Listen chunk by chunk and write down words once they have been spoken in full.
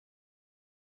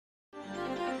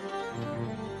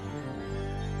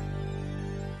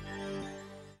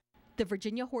The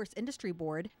Virginia Horse Industry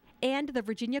Board and the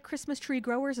Virginia Christmas Tree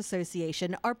Growers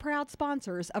Association are proud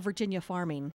sponsors of Virginia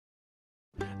farming.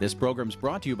 This program's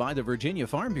brought to you by the Virginia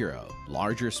Farm Bureau.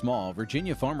 Large or small,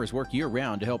 Virginia farmers work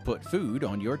year-round to help put food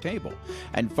on your table.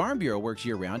 And Farm Bureau works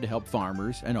year-round to help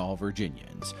farmers and all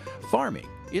Virginians. Farming,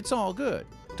 it's all good.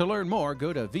 To learn more,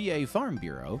 go to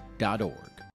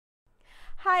vafarmbureau.org.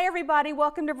 Hi everybody,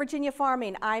 welcome to Virginia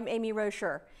Farming. I'm Amy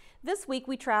Rocher. This week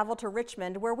we travel to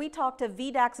Richmond where we talk to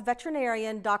VDACS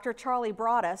Veterinarian Dr. Charlie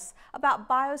Broaddus about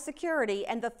biosecurity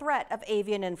and the threat of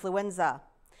avian influenza.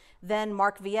 Then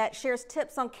Mark Viette shares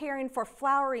tips on caring for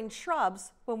flowering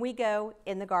shrubs when we go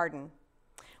in the garden.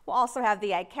 We'll also have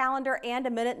the Ag Calendar and a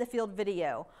Minute in the Field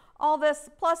video. All this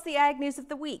plus the Ag News of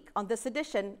the Week on this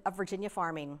edition of Virginia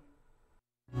Farming.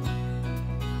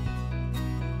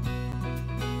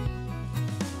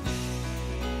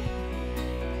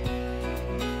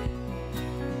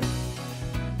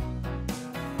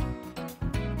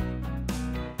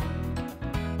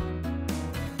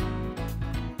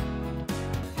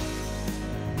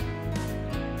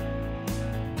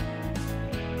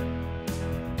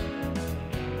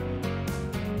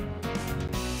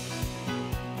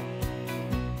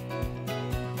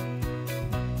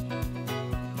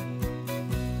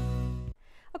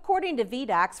 According to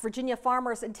VDACS, Virginia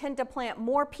farmers intend to plant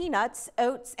more peanuts,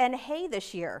 oats, and hay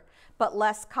this year, but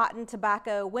less cotton,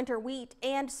 tobacco, winter wheat,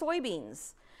 and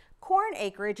soybeans. Corn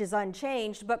acreage is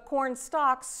unchanged, but corn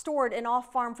stocks stored in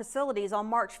off-farm facilities on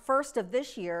March 1st of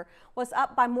this year was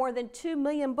up by more than 2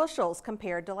 million bushels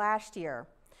compared to last year.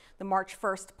 The March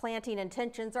 1st planting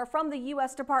intentions are from the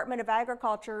U.S. Department of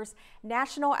Agriculture's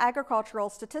National Agricultural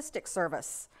Statistics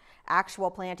Service. Actual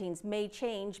plantings may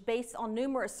change based on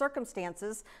numerous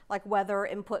circumstances like weather,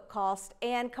 input cost,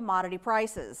 and commodity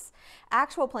prices.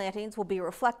 Actual plantings will be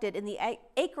reflected in the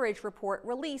acreage report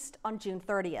released on June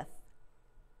 30th.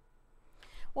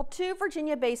 Well, 2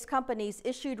 Virginia-based companies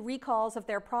issued recalls of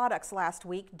their products last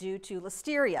week due to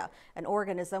Listeria, an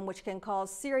organism which can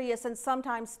cause serious and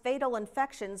sometimes fatal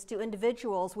infections to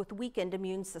individuals with weakened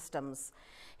immune systems.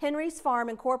 Henry's Farm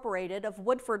Incorporated of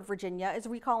Woodford, Virginia is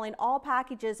recalling all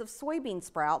packages of soybean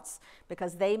sprouts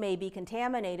because they may be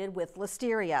contaminated with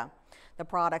Listeria. The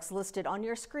products listed on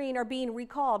your screen are being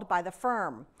recalled by the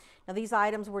firm. Now, these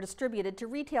items were distributed to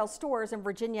retail stores in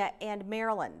Virginia and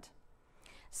Maryland.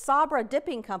 Sabra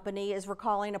Dipping Company is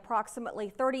recalling approximately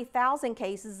 30,000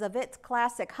 cases of its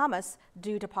classic hummus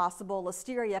due to possible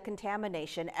Listeria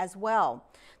contamination as well.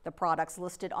 The products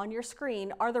listed on your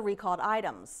screen are the recalled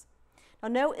items. Now,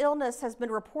 no illness has been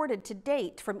reported to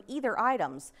date from either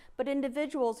items, but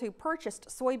individuals who purchased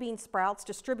soybean sprouts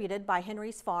distributed by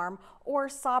Henry's Farm or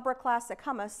Sabra Classic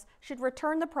Hummus should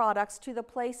return the products to the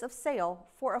place of sale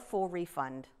for a full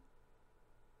refund.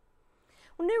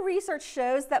 Well, new research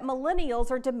shows that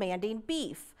millennials are demanding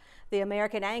beef. The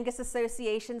American Angus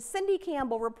Association's Cindy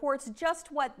Campbell reports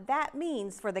just what that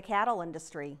means for the cattle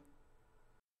industry.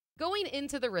 Going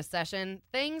into the recession,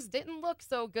 things didn't look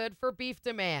so good for beef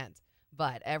demand.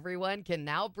 But everyone can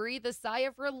now breathe a sigh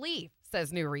of relief,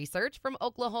 says new research from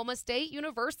Oklahoma State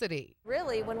University.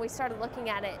 Really, when we started looking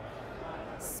at it,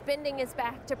 spending is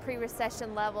back to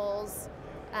pre-recession levels.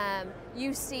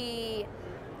 You see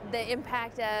the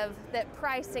impact of that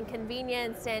price and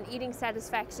convenience and eating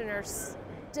satisfaction are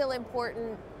still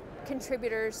important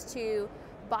contributors to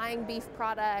buying beef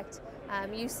product.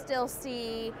 You still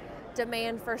see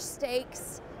demand for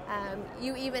steaks.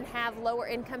 You even have lower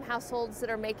income households that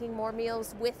are making more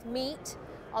meals with meat,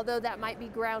 although that might be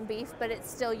ground beef, but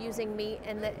it's still using meat,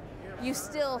 and that you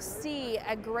still see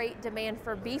a great demand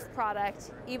for beef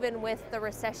product even with the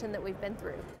recession that we've been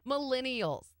through.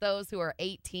 Millennials, those who are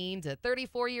 18 to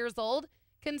 34 years old,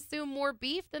 consume more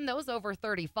beef than those over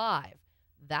 35.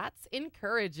 That's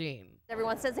encouraging.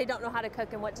 Everyone says they don't know how to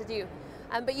cook and what to do,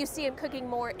 but you see them cooking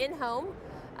more in-home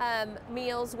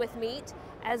meals with meat,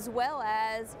 as well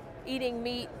as eating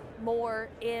meat more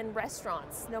in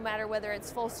restaurants, no matter whether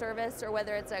it's full service or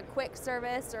whether it's a quick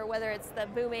service or whether it's the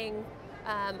booming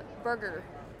burger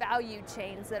value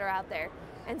chains that are out there.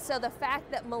 And so the fact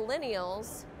that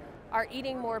millennials are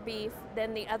eating more beef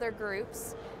than the other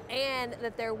groups and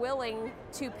that they're willing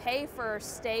to pay for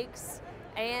steaks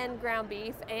and ground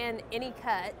beef and any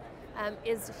cut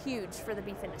is huge for the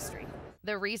beef industry.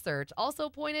 The research also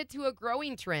pointed to a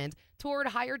growing trend toward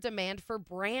higher demand for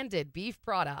branded beef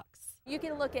products. You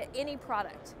can look at any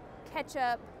product,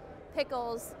 ketchup,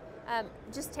 pickles,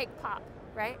 just take pop,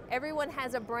 right? Everyone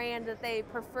has a brand that they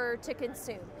prefer to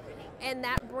consume. And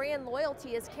that brand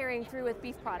loyalty is carrying through with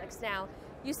beef products now.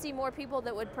 You see more people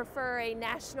that would prefer a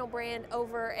national brand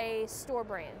over a store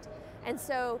brand. And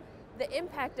so the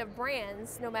impact of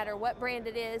brands, no matter what brand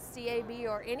it is, CAB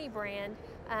or any brand,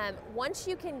 once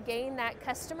you can gain that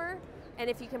customer, and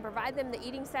if you can provide them the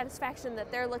eating satisfaction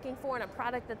that they're looking for in a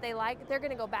product that they like, they're going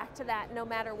to go back to that no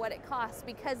matter what it costs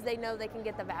because they know they can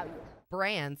get the value.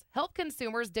 Brands help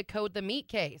consumers decode the meat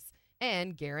case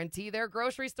and guarantee their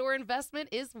grocery store investment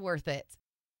is worth it.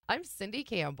 I'm Cindy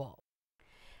Campbell.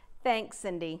 Thanks,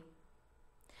 Cindy.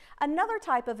 Another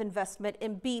type of investment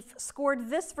in beef scored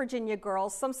this Virginia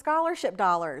girl some scholarship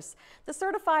dollars. The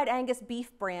Certified Angus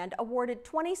Beef brand awarded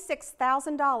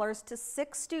 $26,000 to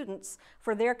 6 students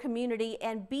for their community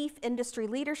and beef industry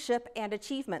leadership and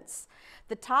achievements.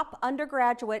 The top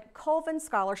undergraduate Colvin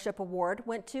Scholarship Award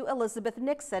went to Elizabeth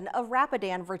Nixon of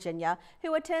Rapidan, Virginia,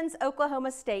 who attends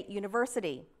Oklahoma State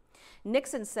University.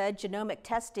 Nixon said genomic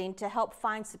testing to help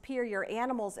find superior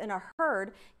animals in a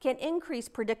herd can increase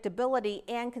predictability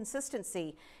and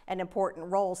consistency, an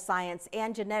important role science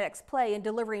and genetics play in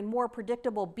delivering more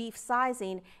predictable beef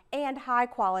sizing and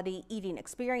high-quality eating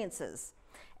experiences.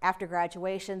 After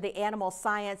graduation, the Animal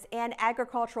Science and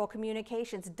Agricultural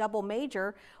Communications double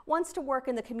major wants to work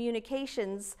in the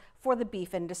communications for the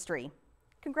beef industry.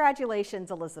 Congratulations,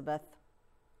 Elizabeth.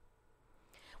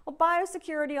 Well,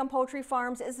 biosecurity on poultry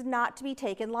farms is not to be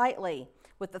taken lightly.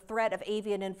 With the threat of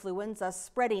avian influenza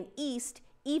spreading east,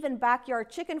 even backyard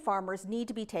chicken farmers need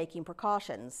to be taking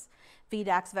precautions.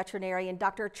 VDACS Veterinarian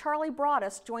Dr. Charlie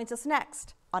Broaddus joins us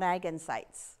next on Ag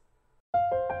Insights.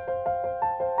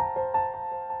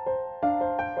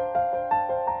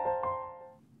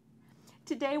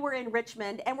 Today we're in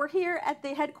Richmond and we're here at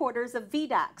the headquarters of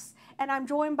VDACS, and I'm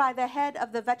joined by the head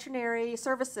of the Veterinary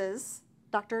Services,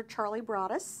 Dr. Charlie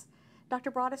Broaddus.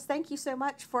 Dr. Broaddus, thank you so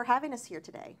much for having us here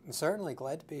today. I'm certainly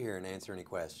glad to be here and answer any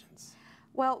questions.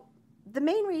 Well, the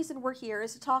main reason we're here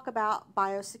is to talk about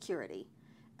biosecurity.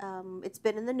 It's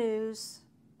been in the news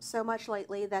so much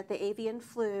lately that the avian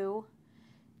flu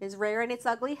is rearing its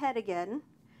ugly head again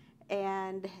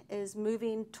and is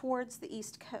moving towards the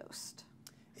East Coast.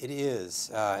 It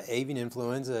is. Avian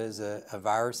influenza is a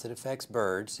virus that affects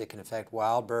birds. It can affect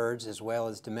wild birds as well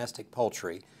as domestic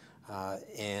poultry.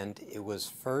 And it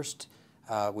was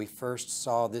we first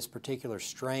saw this particular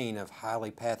strain of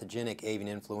highly pathogenic avian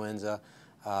influenza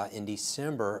in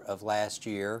December of last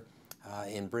year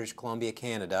in British Columbia,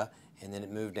 Canada, and then it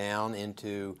moved down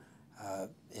into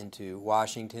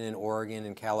Washington and Oregon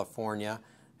and California,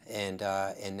 and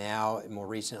now more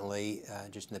recently,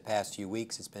 just in the past few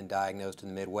weeks, it's been diagnosed in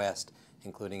the Midwest,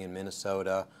 including in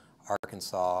Minnesota,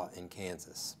 Arkansas, and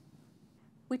Kansas.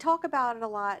 We talk about it a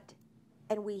lot,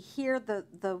 and we hear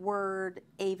the word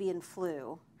avian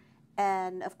flu,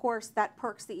 and of course that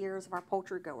perks the ears of our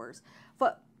poultry goers.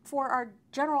 But for our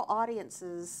general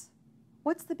audiences,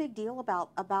 what's the big deal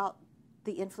about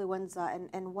the influenza,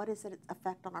 and what is its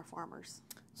effect on our farmers?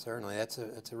 Certainly, that's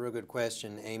a real good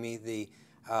question, Amy. The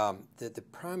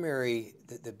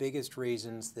biggest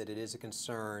reasons that it is a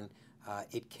concern,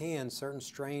 certain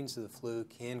strains of the flu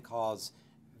can cause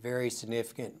very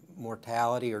significant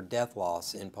mortality or death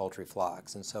loss in poultry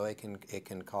flocks, and so it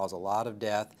can cause a lot of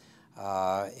death,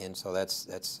 and so that's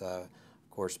of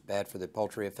course bad for the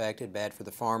poultry affected, bad for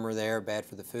the farmer there, bad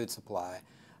for the food supply,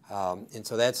 and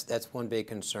so that's one big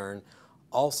concern.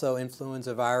 Also,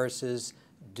 influenza viruses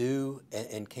do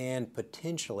and can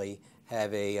potentially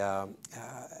have an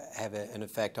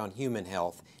effect on human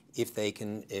health if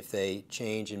they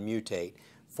change and mutate.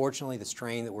 Fortunately, the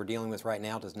strain that we're dealing with right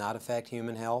now does not affect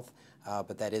human health,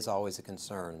 but that is always a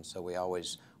concern. So we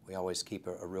always keep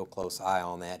a real close eye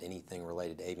on that, anything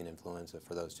related to avian influenza,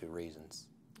 for those two reasons.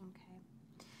 Okay.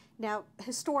 Now,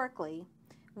 historically,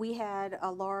 we had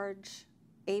a large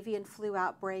avian flu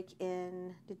outbreak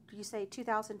in, did you say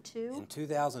 2002? In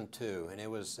 2002, and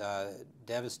it was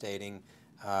devastating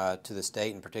to the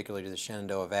state and particularly to the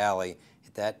Shenandoah Valley.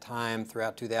 At that time,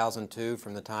 throughout 2002,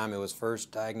 from the time it was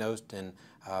first diagnosed in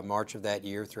March of that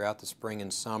year, throughout the spring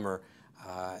and summer,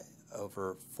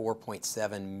 over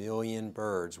 4.7 million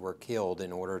birds were killed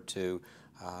in order to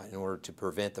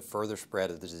prevent the further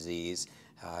spread of the disease.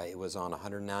 It was on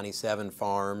 197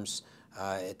 farms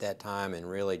at that time, and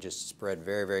really just spread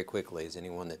very, very quickly, as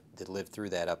anyone that lived through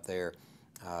that up there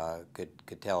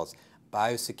could tell us.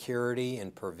 Biosecurity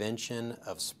and prevention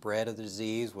of spread of the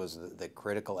disease was the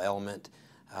critical element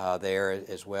there,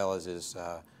 as well as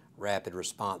rapid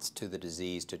response to the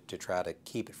disease to try to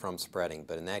keep it from spreading.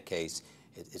 But in that case,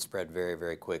 it spread very,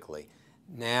 very quickly.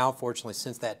 Now, fortunately,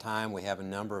 since that time, we have a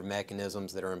number of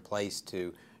mechanisms that are in place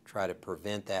to try to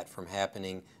prevent that from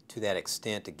happening to that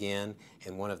extent again.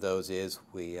 And one of those is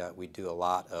we do a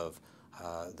lot of,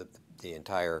 the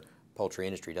entire poultry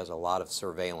industry does a lot of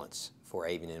surveillance for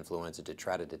avian influenza to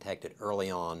try to detect it early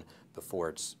on before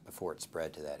it's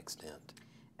spread to that extent.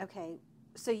 Okay,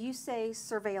 so you say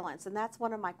surveillance, and that's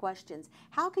one of my questions.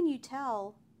 How can you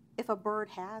tell if a bird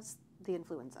has the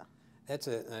influenza? That's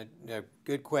a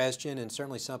good question, and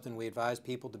certainly something we advise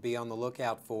people to be on the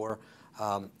lookout for.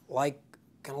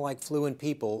 Kind of like flu in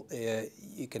people,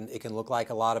 it can look like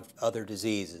a lot of other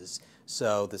diseases.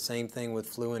 So the same thing with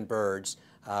flu in birds,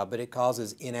 but it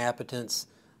causes inappetence,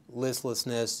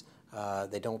 listlessness.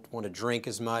 They don't want to drink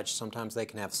as much. Sometimes they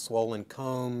can have swollen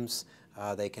combs.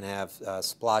 They can have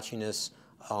splotchiness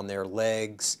on their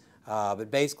legs. But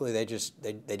basically,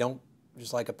 they don't,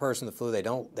 just like a person with the flu,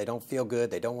 they don't feel good.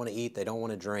 They don't want to eat. They don't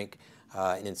want to drink.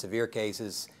 And in severe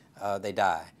cases, they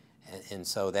die. And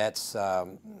so that's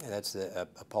a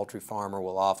poultry farmer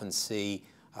will often see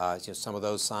some of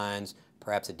those signs.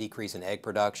 Perhaps a decrease in egg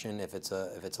production if it's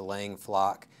a laying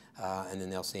flock, and then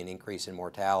they'll see an increase in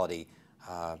mortality,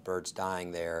 birds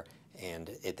dying there.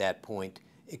 And at that point,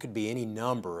 it could be any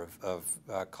number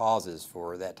of causes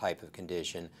for that type of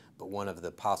condition, but one of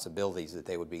the possibilities that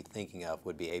they would be thinking of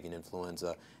would be avian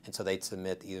influenza, and so they'd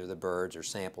submit either the birds or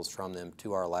samples from them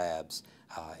to our labs,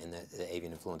 and the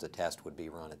avian influenza test would be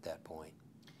run at that point.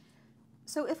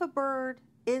 So if a bird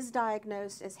is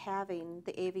diagnosed as having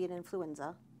the avian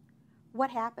influenza, what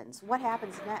happens? What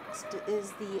happens next?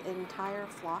 Is the entire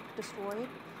flock destroyed?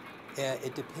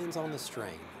 It depends on the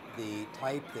strain. The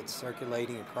type that's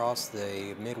circulating across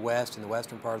the Midwest and the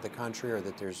western part of the country, or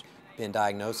that there's been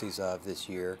diagnoses of this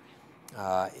year,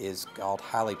 is called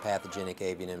highly pathogenic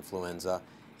avian influenza,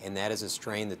 and that is a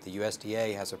strain that the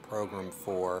USDA has a program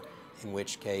for, in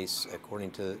which case,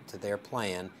 according to their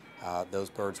plan, those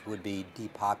birds would be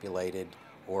depopulated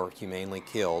or humanely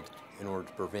killed in order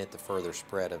to prevent the further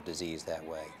spread of disease that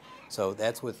way. So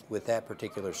that's with that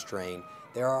particular strain.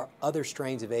 There are other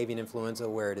strains of avian influenza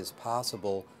where it is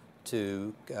possible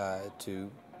to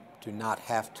not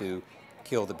have to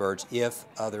kill the birds if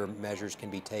other measures can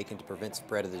be taken to prevent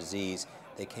spread of the disease.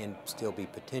 They can still be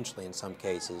potentially, in some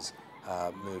cases,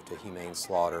 moved to humane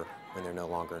slaughter when they're no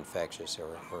longer infectious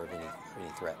or of any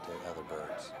threat to other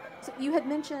birds. So you had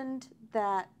mentioned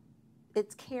that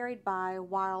it's carried by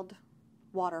wild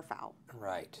waterfowl.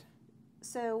 Right.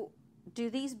 So do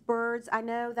these birds, I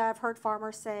know that I've heard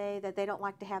farmers say that they don't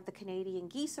like to have the Canadian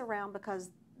geese around because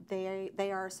they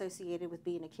are associated with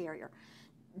being a carrier.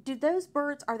 Do those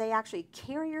birds, are they actually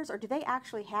carriers, or do they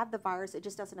actually have the virus? It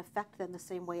just doesn't affect them the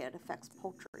same way it affects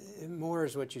poultry. More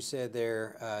is what you said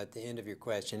there at the end of your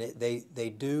question. They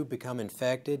do become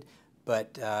infected,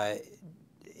 but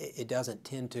it doesn't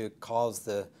tend to cause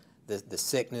the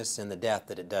sickness and the death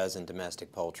that it does in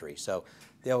domestic poultry. So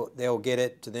they'll get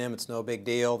it. To them, it's no big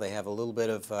deal. They have a little bit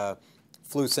of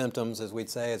flu symptoms, as we'd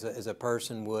say, as a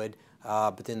person would,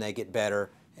 but then they get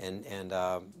better and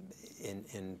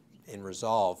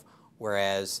resolve.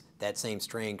 Whereas that same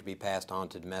strain could be passed on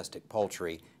to domestic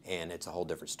poultry, and it's a whole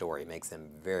different story. It makes them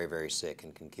very, very sick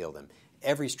and can kill them.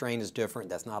 Every strain is different.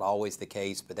 That's not always the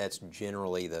case, but that's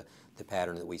generally the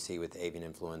pattern that we see with avian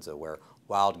influenza, where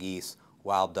wild geese,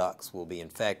 wild ducks will be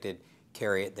infected,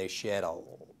 carry it. They shed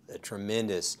a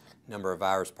tremendous number of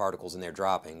virus particles in their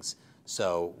droppings.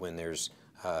 So when there's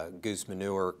goose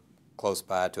manure close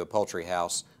by to a poultry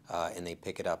house and they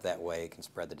pick it up that way, it can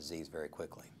spread the disease very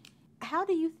quickly. How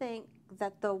do you think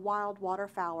that the wild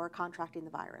waterfowl are contracting the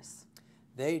virus?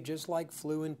 They, just like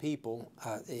flu in people,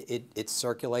 it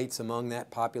circulates among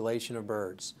that population of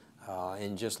birds.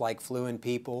 And just like flu in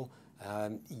people,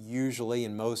 usually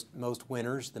in most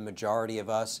winters, the majority of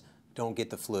us don't get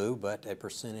the flu, but a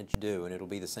percentage do. And it'll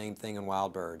be the same thing in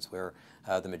wild birds, where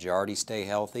the majority stay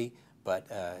healthy, but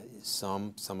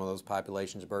some of those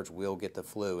populations of birds will get the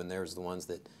flu, and there's the ones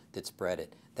that spread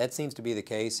it. That seems to be the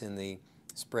case in the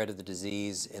spread of the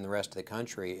disease in the rest of the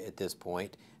country at this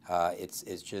point.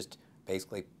 It's just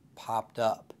basically popped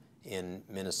up in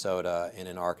Minnesota and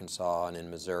in Arkansas and in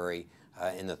Missouri,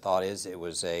 and the thought is it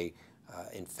was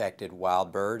infected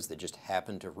wild birds that just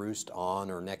happened to roost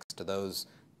on or next to those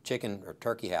chicken or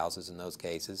turkey houses in those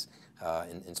cases,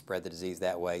 and spread the disease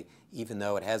that way, even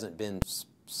though it hasn't been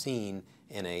seen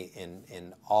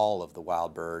in all of the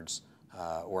wild birds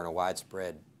or in a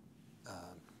widespread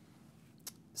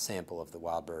sample of the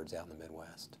wild birds out in the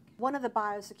Midwest. One of the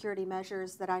biosecurity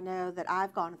measures that I know that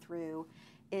I've gone through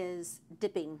is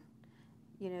dipping.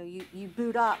 You know, you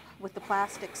boot up with the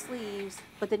plastic sleeves,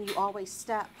 but then you always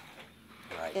step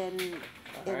Right. in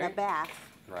a bath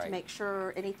Right. to make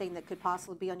sure anything that could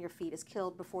possibly be on your feet is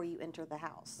killed before you enter the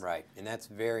house. Right, and that's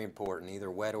very important,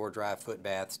 either wet or dry foot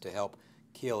baths, to help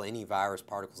kill any virus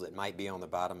particles that might be on the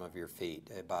bottom of your feet,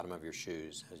 bottom of your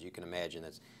shoes. As you can imagine,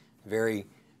 that's very,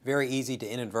 very easy to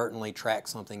inadvertently track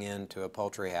something into a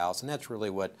poultry house, and that's really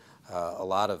what a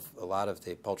lot of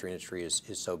the poultry industry is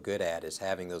so good at, is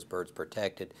having those birds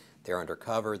protected. They're under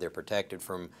cover, they're protected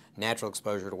from natural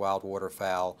exposure to wild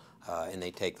waterfowl, and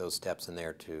they take those steps in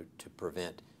there to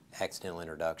prevent accidental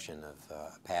introduction of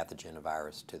a pathogen, a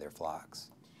virus, to their flocks.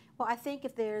 Well, I think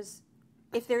if there's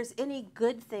any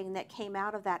good thing that came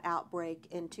out of that outbreak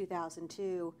in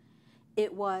 2002,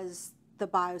 it was the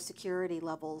biosecurity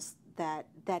levels that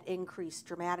increased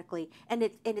dramatically. And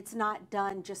it's not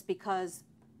done just because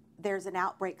there's an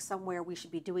outbreak somewhere we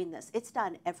should be doing this. It's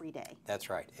done every day. That's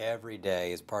right. Every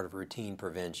day is part of routine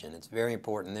prevention. It's very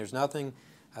important. There's nothing,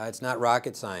 it's not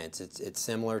rocket science. It's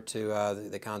similar to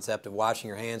the concept of washing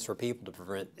your hands for people to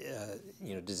prevent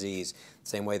disease.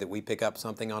 Same way that we pick up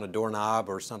something on a doorknob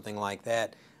or something like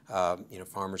that.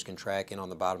 Farmers can track in on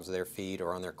the bottoms of their feet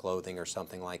or on their clothing or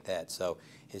something like that. So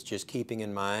it's just keeping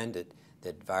in mind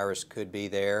that virus could be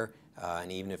there,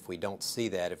 and even if we don't see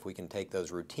that, if we can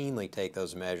routinely take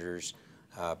those measures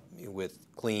with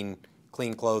clean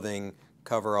clothing,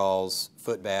 coveralls,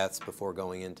 foot baths before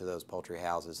going into those poultry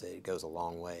houses, it goes a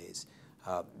long ways.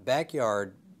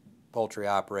 Backyard poultry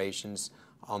operations,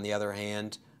 on the other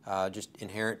hand, just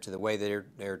inherent to the way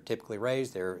they're typically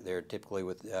raised. They're typically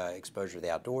with exposure to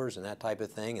the outdoors and that type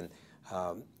of thing,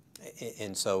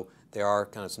 and so there are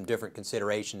kind of some different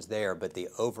considerations there. But the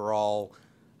overall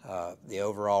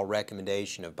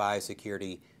recommendation of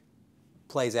biosecurity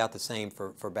plays out the same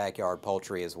for backyard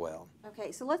poultry as well.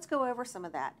 Okay, so let's go over some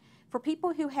of that. For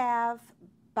people who have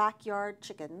backyard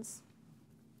chickens,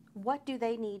 what do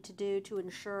they need to do to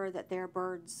ensure that their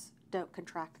birds don't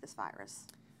contract this virus?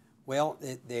 Well,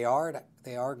 they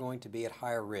are going to be at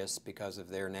higher risk because of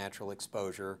their natural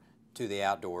exposure to the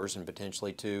outdoors and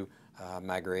potentially to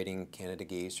migrating Canada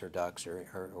geese or ducks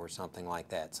or something like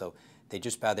that. So they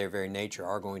just by their very nature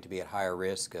are going to be at higher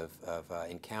risk of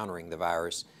encountering the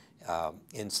virus.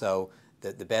 And so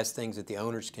the best things that the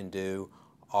owners can do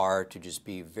are to just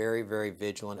be very, very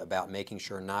vigilant about making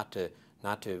sure not to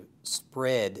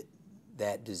spread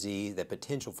that disease, that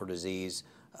potential for disease,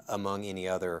 among any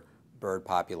other bird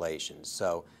populations.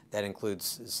 So that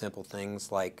includes simple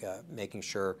things like making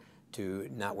sure to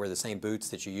not wear the same boots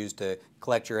that you use to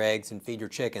collect your eggs and feed your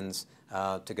chickens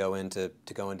to go into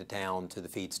town to the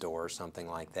feed store or something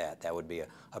like that. That would be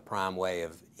a prime way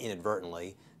of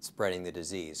inadvertently spreading the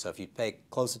disease. So if you pay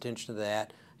close attention to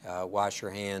that, wash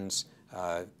your hands,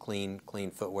 clean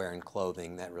footwear and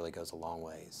clothing, that really goes a long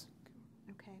ways.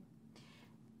 Okay.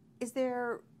 Is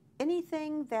there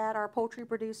anything that our poultry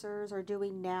producers are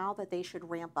doing now that they should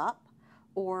ramp up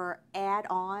or add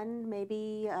on,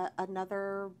 maybe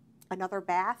another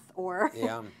bath or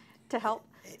to help?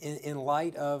 In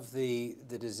light of the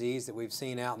disease that we've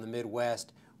seen out in the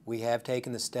Midwest, we have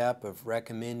taken the step of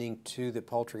recommending to the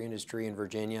poultry industry in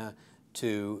Virginia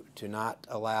to not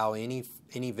allow any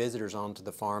visitors onto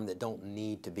the farm that don't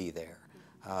need to be there.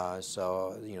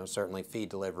 So certainly feed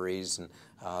deliveries and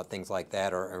things like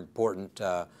that are important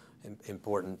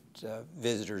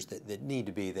visitors that need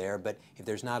to be there. But if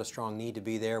there's not a strong need to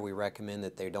be there, we recommend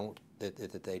that they don't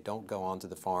go onto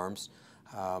the farms.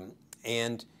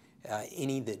 And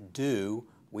any that do,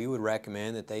 we would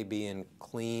recommend that they be in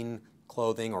clean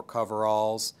clothing or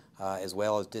coveralls, as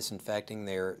well as disinfecting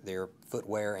their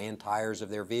footwear and tires of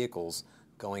their vehicles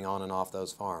going on and off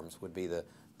those farms would be the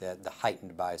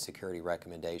heightened biosecurity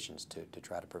recommendations to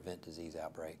try to prevent disease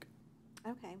outbreak.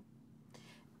 Okay.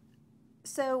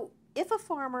 So if a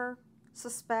farmer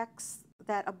suspects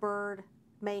that a bird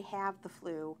may have the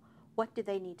flu, what do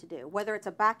they need to do, whether it's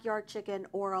a backyard chicken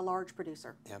or a large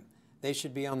producer? Yep. They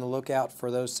should be on the lookout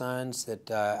for those signs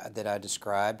that I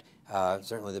described.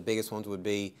 Certainly the biggest ones would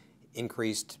be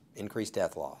increased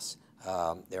death loss.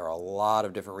 There are a lot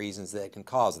of different reasons that can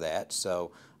cause that,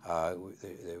 so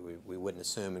we wouldn't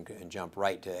assume and jump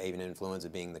right to avian influenza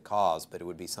being the cause, but it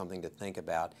would be something to think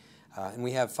about. And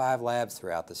we have 5 labs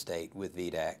throughout the state with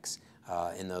VDACS.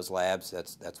 In those labs,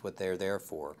 that's what they're there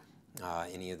for.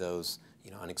 Any of those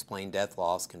unexplained death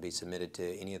loss can be submitted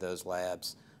to any of those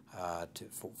labs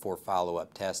for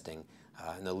follow-up testing.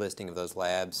 And the listing of those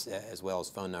labs, as well as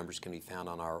phone numbers, can be found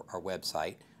on our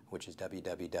website, which is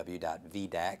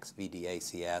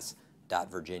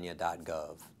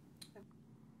www.vdacs.virginia.gov.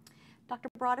 Dr.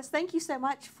 Broaddus, thank you so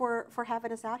much for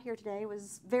having us out here today. It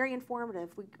was very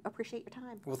informative. We appreciate your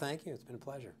time. Well, thank you. It's been a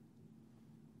pleasure.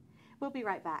 We'll be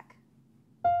right back.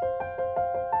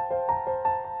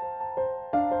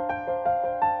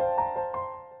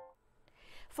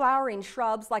 Flowering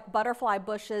shrubs like butterfly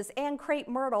bushes and crepe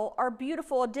myrtle are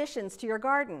beautiful additions to your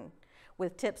garden.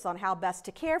 With tips on how best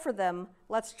to care for them,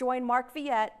 let's join Mark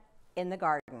Viette in the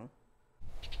garden.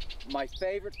 my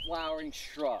favorite flowering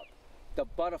shrub, the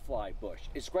butterfly bush.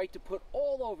 It's great to put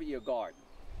all over your garden.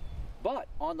 But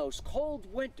on those cold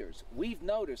winters, we've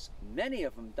noticed many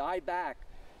of them die back,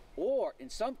 or in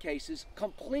some cases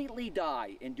completely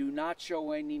die and do not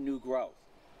show any new growth.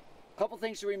 A couple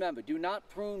things to remember: do not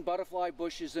prune butterfly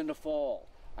bushes in the fall.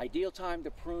 Ideal time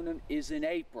to prune them is in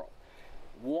April.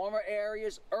 Warmer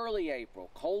areas, early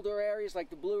April. Colder areas like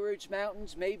the Blue Ridge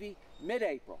Mountains, maybe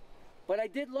mid-April. But I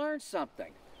did learn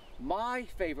something. My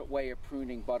favorite way of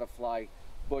pruning butterfly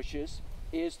bushes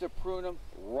is to prune them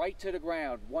right to the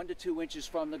ground, 1 to 2 inches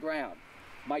from the ground.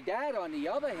 My dad, on the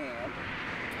other hand,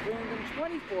 pruned them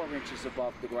 24 inches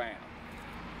above the ground.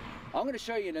 I'm going to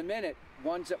show you in a minute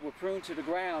ones that were pruned to the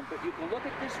ground, but you can look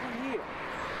at this one here.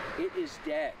 It is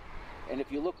dead. And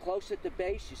if you look close at the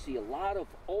base, you see a lot of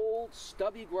old,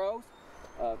 stubby growth,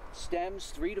 stems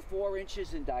 3 to 4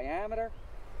 inches in diameter,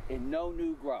 and no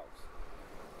new growth.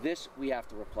 This we have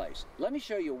to replace. Let me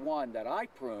show you one that I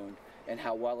pruned and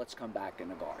how well it's come back in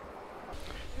the garden.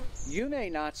 You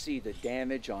may not see the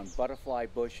damage on butterfly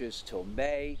bushes till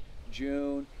May,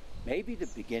 June, maybe the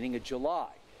beginning of July.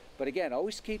 But again,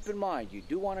 always keep in mind, you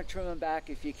do want to trim them back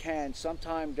if you can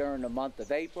sometime during the month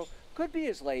of April. Could be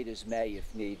as late as May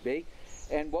if need be.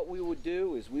 And what we would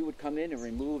do is we would come in and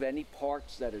remove any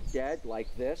parts that are dead,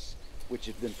 like this, which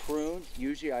have been pruned.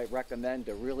 Usually I recommend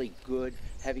a really good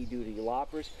heavy-duty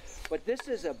loppers. But this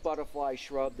is a butterfly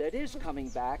shrub that is coming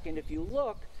back, and if you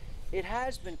look, it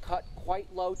has been cut quite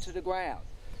low to the ground.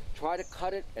 Try to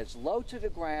cut it as low to the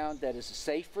ground that is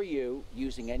safe for you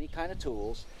using any kind of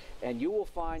tools, and you will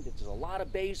find that there's a lot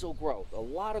of basal growth, a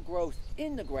lot of growth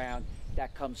in the ground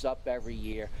that comes up every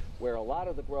year, where a lot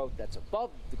of the growth that's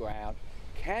above the ground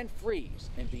can freeze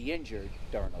and be injured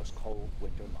during those cold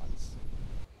winter months.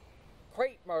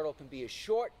 Crepe myrtle can be as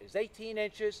short as 18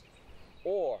 inches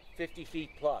or 50 feet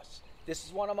plus. This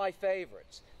is one of my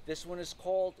favorites. This one is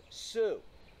called Sue,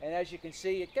 and as you can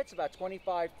see, it gets about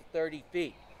 25 to 30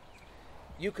 feet.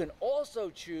 You can also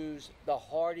choose the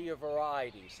hardier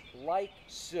varieties like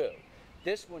Sue.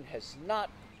 This one has not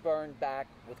burned back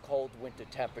with cold winter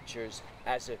temperatures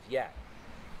as of yet.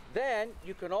 Then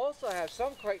you can also have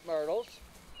some crepe myrtles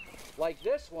like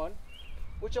this one,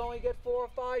 which only get 4 or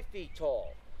 5 feet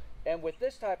tall. And with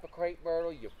this type of crepe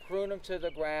myrtle, you prune them to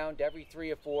the ground every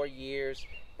 3 or 4 years,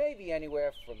 maybe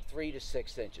anywhere from 3 to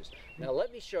 6 inches. Now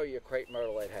let me show you a crepe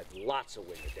myrtle that had lots of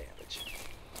winter damage.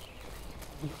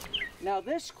 Now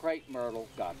this crepe myrtle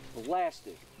got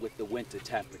blasted with the winter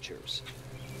temperatures.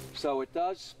 So it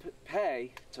does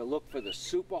pay to look for the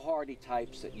super hardy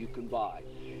types that you can buy.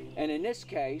 And in this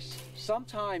case,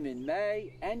 sometime in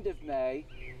May, end of May,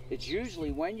 it's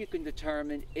usually when you can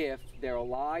determine if they're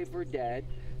alive or dead.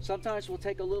 Sometimes we'll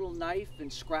take a little knife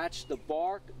and scratch the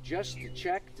bark just to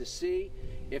check to see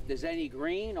if there's any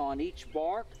green on each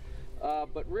bark.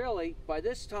 But really, by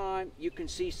this time, you can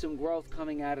see some growth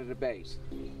coming out of the base.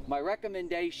 My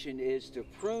recommendation is to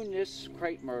prune this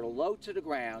crepe myrtle low to the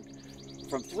ground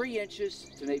from 3 inches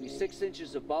to maybe 6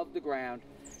 inches above the ground,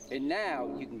 and now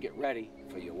you can get ready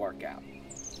for your workout.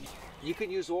 You can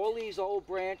use all these old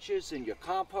branches in your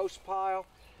compost pile,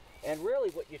 and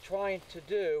really what you're trying to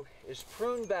do is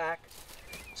prune back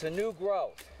to new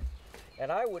growth.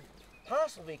 And I would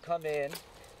possibly come in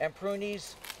and prune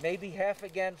these maybe half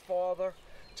again farther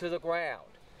to the ground.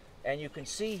 And you can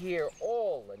see here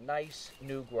all the nice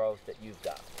new growth that you've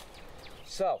got.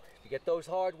 So, if you get those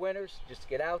hard winters, just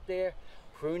get out there,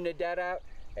 prune the dead out,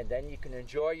 and then you can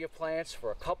enjoy your plants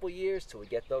for a couple years till we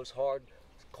get those hard,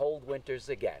 cold winters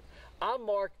again. I'm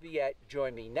Mark Viette.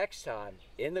 Join me next time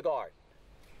in the garden.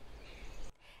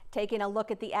 Taking a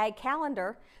look at the ag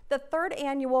calendar, the 3rd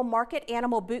annual Market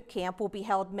Animal Boot Camp will be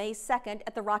held May 2nd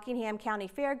at the Rockingham County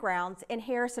Fairgrounds in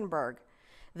Harrisonburg.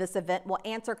 This event will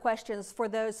answer questions for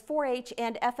those 4-H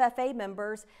and FFA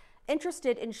members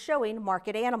interested in showing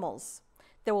market animals.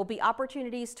 There will be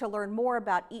opportunities to learn more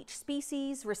about each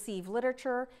species, receive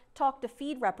literature, talk to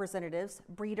feed representatives,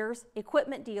 breeders,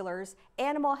 equipment dealers,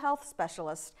 animal health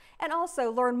specialists, and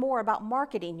also learn more about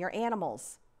marketing your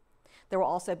animals. There will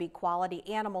also be quality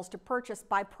animals to purchase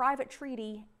by private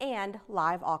treaty and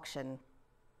live auction.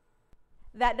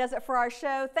 That does it for our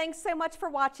show. Thanks so much for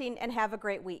watching and have a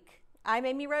great week. I'm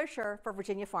Amy Rocher for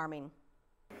Virginia Farming.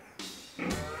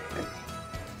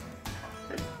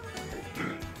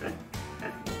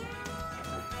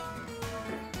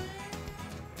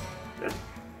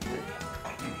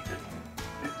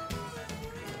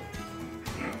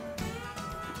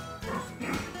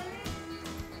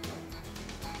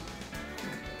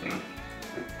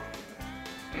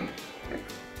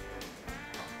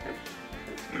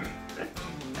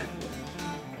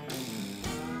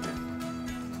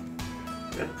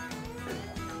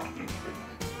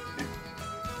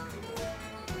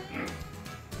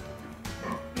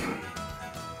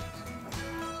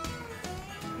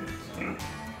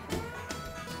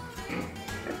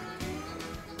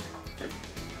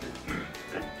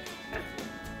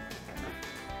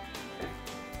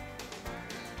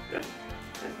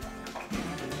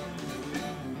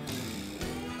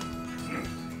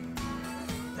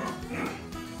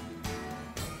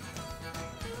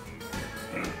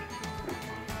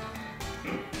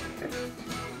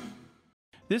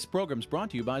 This program's brought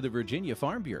to you by the Virginia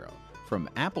Farm Bureau. From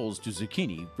apples to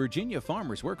zucchini, Virginia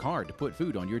farmers work hard to put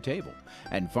food on your table.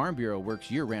 And Farm Bureau works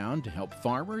year-round to help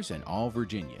farmers and all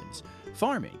Virginians.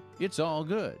 Farming, it's all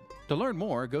good. To learn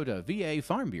more, go to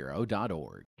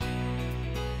vafarmbureau.org.